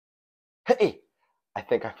Hey, I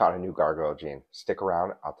think I found a new gargoyle gene. Stick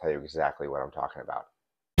around, I'll tell you exactly what I'm talking about.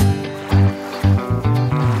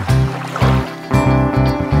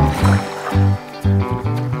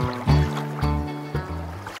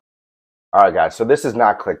 All right, guys, so this is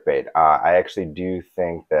not clickbait. I actually do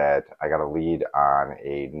think that I got a lead on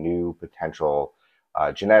a new potential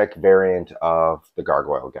genetic variant of the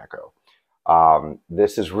gargoyle gecko.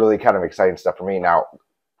 This is really kind of exciting stuff for me. Now,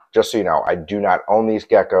 just so you know, I do not own these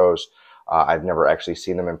geckos. I've never actually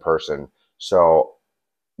seen them in person. So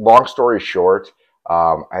long story short,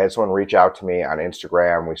 I had someone reach out to me on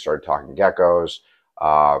Instagram. We started talking geckos.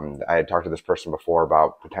 I had talked to this person before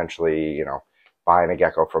about potentially, buying a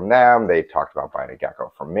gecko from them. They talked about buying a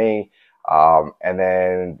gecko from me. And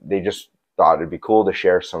then they just thought it'd be cool to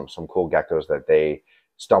share some cool geckos that they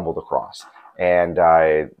stumbled across. And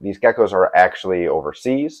these geckos are actually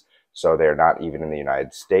overseas, so they're not even in the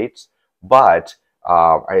United States. But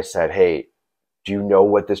I said, hey, do you know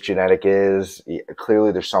what this genetic is?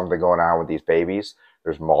 Clearly, there's something going on with these babies.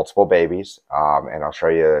 There's multiple babies, and I'll show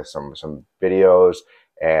you some videos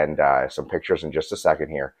and some pictures in just a second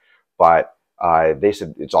here. But they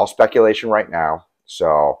said it's all speculation right now.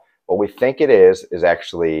 So what we think it is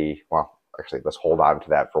actually, well, actually, let's hold on to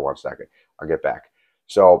that for 1 second. I'll get back.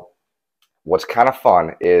 So what's kind of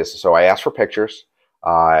fun is, so I asked for pictures.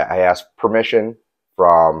 I asked permission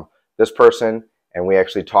from this person, and we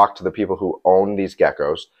actually talked to the people who own these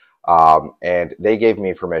geckos, and they gave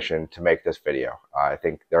me permission to make this video. I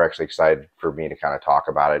think they're actually excited for me to kind of talk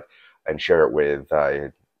about it and share it with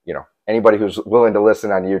anybody who's willing to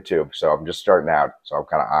listen on YouTube. So I'm just starting out, so I'm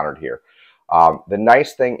kind of honored here. The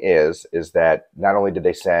nice thing is that not only did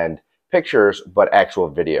they send pictures, but actual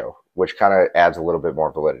video, which kind of adds a little bit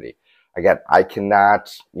more validity. Again, I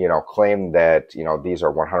cannot, claim that, these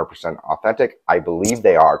are 100% authentic. I believe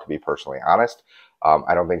they are, to be personally honest.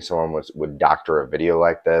 I don't think someone would doctor a video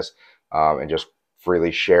like this and just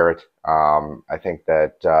freely share it. I think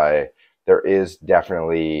that there is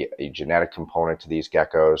definitely a genetic component to these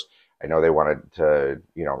geckos. I know they wanted to,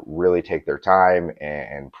 really take their time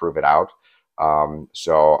and prove it out.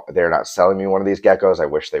 So they're not selling me one of these geckos. I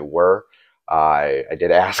wish they were. I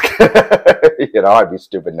did ask, I'd be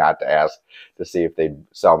stupid not to ask to see if they'd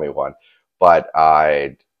sell me one. But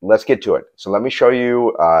let's get to it. So let me show you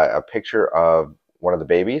a picture of one of the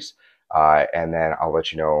babies, and then I'll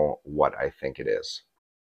let you know what I think it is.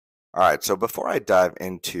 All right, so before I dive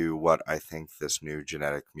into what I think this new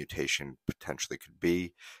genetic mutation potentially could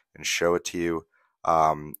be and show it to you,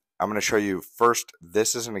 I'm going to show you first,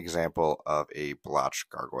 this is an example of a blotched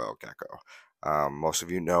gargoyle gecko. Most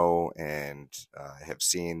of you know and have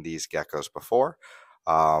seen these geckos before,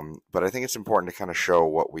 but I think it's important to kind of show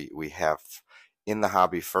what we have in the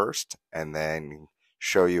hobby first, and then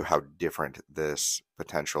show you how different this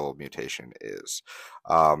potential mutation is.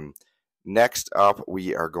 Next up,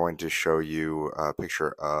 we are going to show you a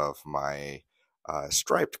picture of my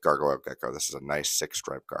striped gargoyle gecko. This is a nice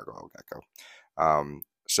 6-striped gargoyle gecko.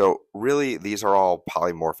 So really, these are all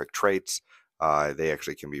polymorphic traits. They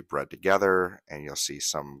actually can be bred together, and you'll see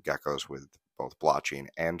some geckos with both blotching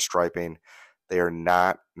and striping. They are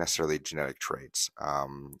not necessarily genetic traits.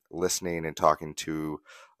 Listening and talking to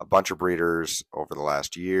a bunch of breeders over the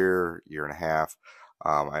last year and a half,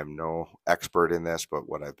 I'm no expert in this, but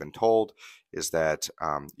what I've been told is that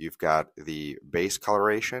you've got the base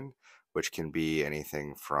coloration, which can be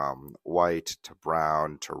anything from white to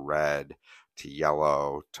brown to red to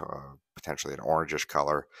yellow to potentially an orangish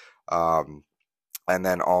color. And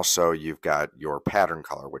then also you've got your pattern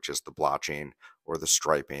color, which is the blotching or the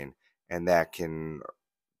striping, and that can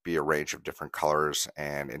be a range of different colors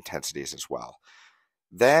and intensities as well.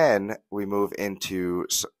 Then we move into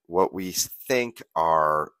what we think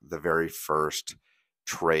are the very first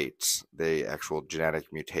traits, the actual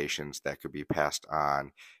genetic mutations that could be passed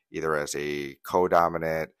on either as a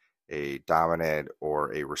codominant, a dominant,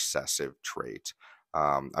 or a recessive trait.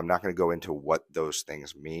 I'm not going to go into what those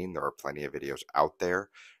things mean. There are plenty of videos out there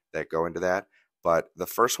that go into that. But the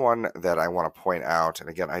first one that I want to point out, and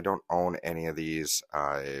again, I don't own any of these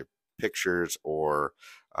pictures or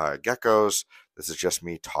geckos. This is just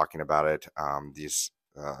me talking about it.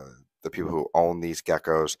 The people who own these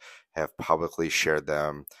geckos have publicly shared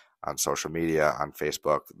them on social media, on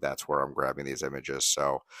Facebook. That's where I'm grabbing these images.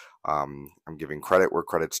 So I'm giving credit where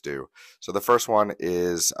credit's due. So the first one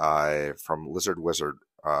is from Lizard Wizard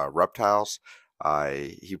Reptiles.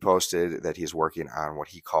 He posted that he's working on what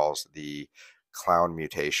he calls the clown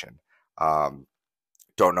mutation.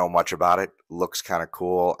 Don't know much about it. Looks kind of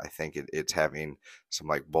cool. I think it's having some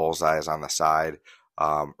like bullseyes on the side.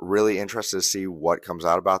 Really interested to see what comes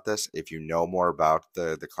out about this. If you know more about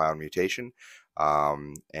the clown mutation,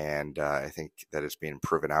 I think that it's being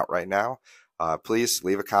proven out right now, please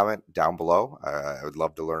leave a comment down below. I would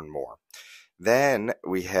love to learn more. Then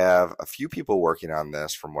we have a few people working on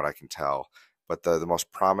this from what I can tell, but the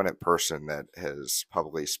most prominent person that has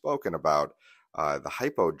publicly spoken about the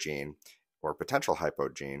hypo gene or potential hypo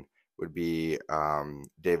gene would be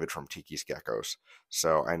David from Tiki's Geckos.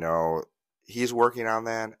 So I know he's working on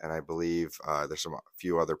that, and I believe there's a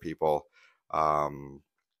few other people,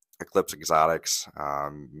 Eclipse Exotics,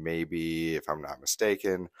 maybe if I'm not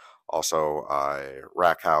mistaken, also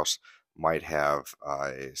Rack House might have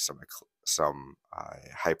some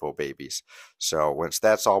hypo babies. So once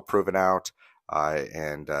that's all proven out,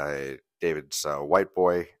 and David's white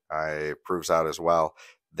boy proves out as well,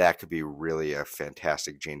 that could be really a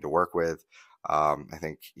fantastic gene to work with. I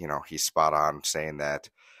think, he's spot on saying that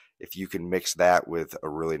if you can mix that with a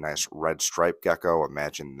really nice red striped gecko,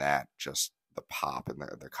 imagine that, just the pop and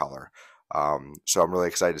the color. So I'm really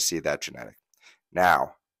excited to see that genetic.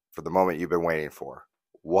 Now, for the moment you've been waiting for,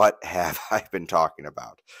 what have I been talking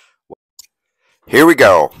about? Here we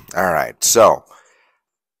go. All right, so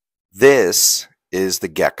this is the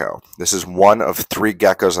gecko. This is one of 3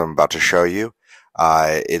 geckos I'm about to show you.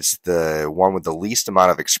 It's the one with the least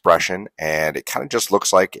amount of expression, and it kind of just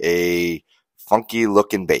looks like a funky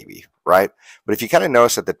looking baby, right? But if you kind of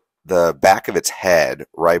notice that the back of its head,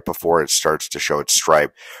 right before it starts to show its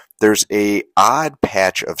stripe, there's a odd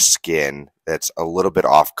patch of skin that's a little bit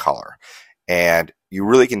off color. And you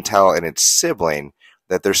really can tell in its sibling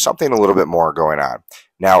that there's something a little bit more going on.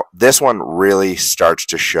 Now, this one really starts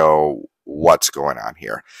to show what's going on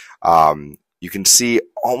here. You can see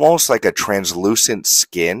almost like a translucent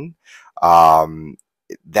skin.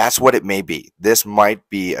 That's what it may be. This might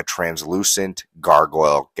be a translucent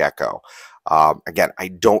gargoyle gecko. Again, I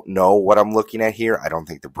don't know what I'm looking at here. I don't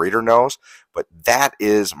think the breeder knows, but that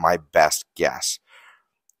is my best guess.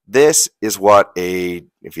 This is what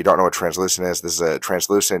if you don't know what translucent is, this is a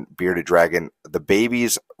translucent bearded dragon. The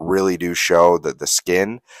babies really do show the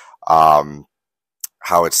skin, how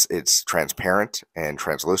it's transparent and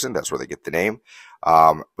translucent. That's where they get the name.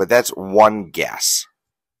 But that's one guess.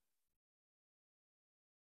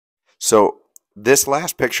 So this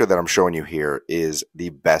last picture that I'm showing you here is the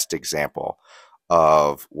best example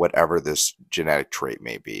of whatever this genetic trait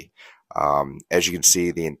may be. As you can see,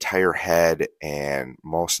 the entire head and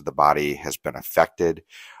most of the body has been affected.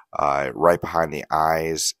 Right behind the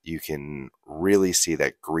eyes, you can really see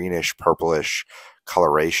that greenish, purplish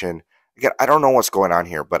coloration. Again, I don't know what's going on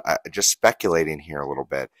here, but just speculating here a little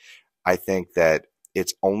bit, I think that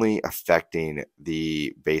it's only affecting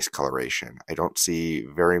the base coloration. I don't see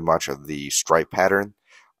very much of the stripe pattern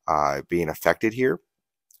being affected here,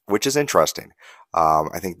 which is interesting.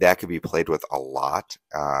 I think that could be played with a lot.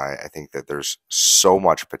 I think that there's so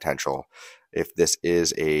much potential if this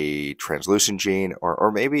is a translucent gene,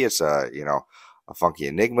 or maybe it's a funky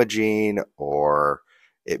enigma gene, or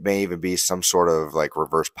it may even be some sort of like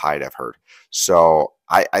reverse pied I've heard. So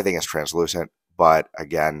I think it's translucent, but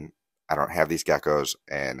again, I don't have these geckos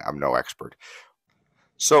and I'm no expert.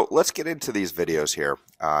 So let's get into these videos here.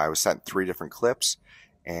 I was sent 3 different clips,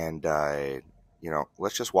 and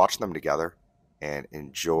let's just watch them together and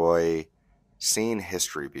enjoy seeing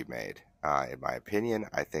history be made. In my opinion,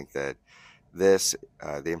 I think that the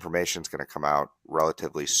information is going to come out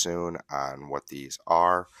relatively soon on what these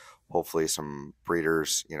are. Hopefully some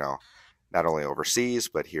breeders, not only overseas,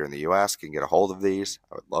 but here in the US can get a hold of these.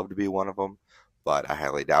 I would love to be one of them, but I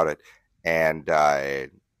highly doubt it. And,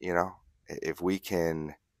 if we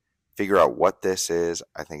can figure out what this is,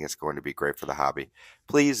 I think it's going to be great for the hobby.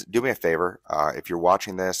 Please do me a favor. If you're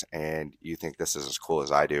watching this and you think this is as cool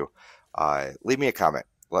as I do, leave me a comment.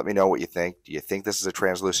 Let me know what you think. Do you think this is a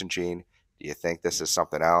translucent gene? Do you think this is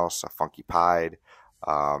something else, a funky pied?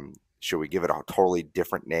 Should we give it a totally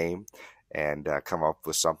different name and come up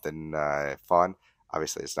with something fun?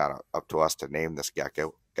 Obviously, it's not up to us to name this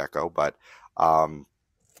gecko, but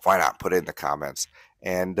why not put it in the comments?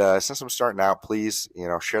 And since I'm starting out, please,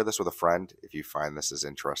 share this with a friend if you find this as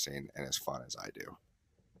interesting and as fun as I do.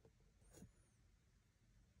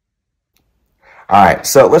 All right,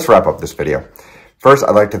 so let's wrap up this video. First,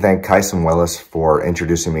 I'd like to thank Kyson Willis for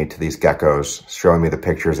introducing me to these geckos, showing me the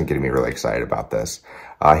pictures and getting me really excited about this.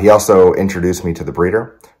 He also introduced me to the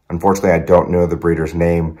breeder. Unfortunately, I don't know the breeder's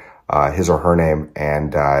name, his or her name,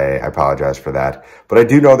 and I apologize for that. But I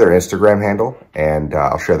do know their Instagram handle, and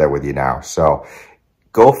I'll share that with you now. So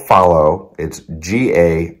go follow. It's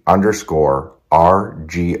GA_RGOY.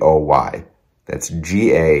 That's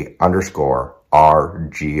GA_RGOY.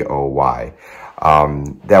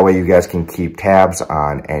 That way you guys can keep tabs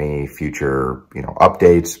on any future,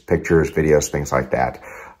 updates, pictures, videos, things like that.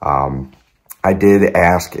 I did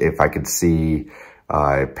ask if I could see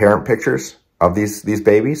parent pictures of these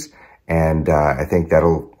babies, and I think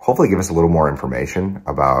that'll hopefully give us a little more information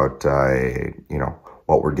about,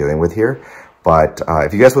 what we're dealing with here. But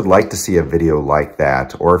if you guys would like to see a video like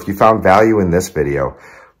that, or if you found value in this video,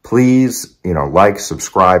 please, like,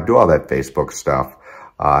 subscribe, do all that Facebook stuff.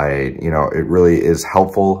 It really is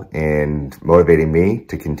helpful in motivating me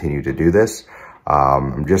to continue to do this.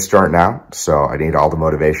 I'm just starting out, so I need all the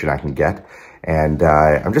motivation I can get. And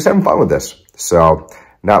I'm just having fun with this. So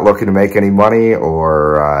not looking to make any money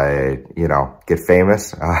or, get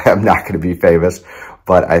famous. I'm not going to be famous,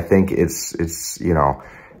 but I think it's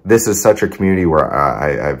this is such a community where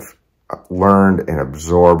I've learned and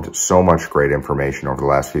absorbed so much great information over the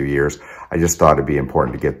last few years. I just thought it'd be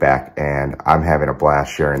important to give back, and I'm having a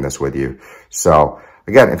blast sharing this with you. So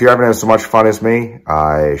again, if you're having as much fun as me,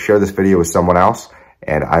 share this video with someone else,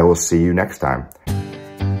 and I will see you next time.